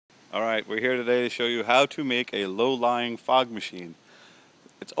Alright, we're here today to show you how to make a low-lying fog machine.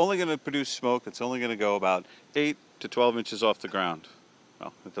 It's only going to produce smoke. It's only going to go about 8 to 12 inches off the ground.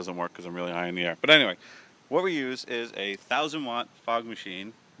 Well, it doesn't work because I'm really high in the air. But anyway, what we use is a 1,000-watt fog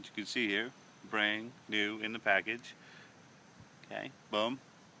machine, which you can see here, brand new in the package. Okay, boom.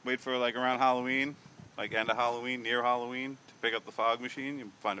 Wait for like around Halloween, like end of Halloween, near Halloween, to pick up the fog machine.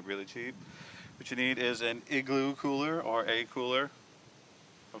 You find it really cheap. What you need is an igloo cooler or a cooler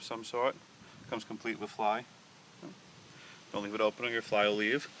of some sort. Comes complete with fly. Don't leave it open or your fly will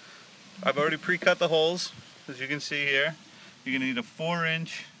leave. I've already pre-cut the holes, as you can see here. You're going to need a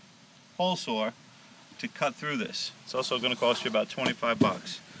 4-inch hole saw to cut through this. It's also going to cost you about 25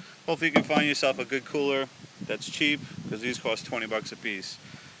 bucks. Hopefully you can find yourself a good cooler that's cheap, because these cost 20 bucks a piece.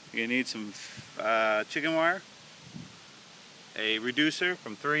 You're going to need some chicken wire, a reducer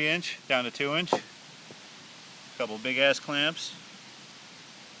from 3-inch down to 2-inch, a couple big ass clamps.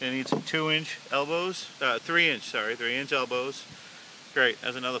 You need some 2-inch elbows, 3-inch elbows. Great,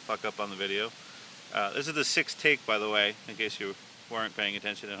 there's another fuck up on the video. This is the 6th take, by the way, in case you weren't paying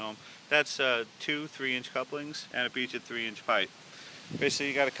attention at home. That's 2 3-inch couplings and a each 3-inch pipe. Basically,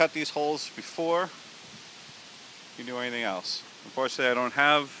 you got to cut these holes before you do anything else. Unfortunately, I don't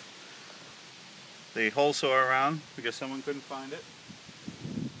have the hole saw around because someone couldn't find it.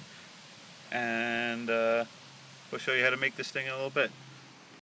 And we'll show you how to make this thing in a little bit.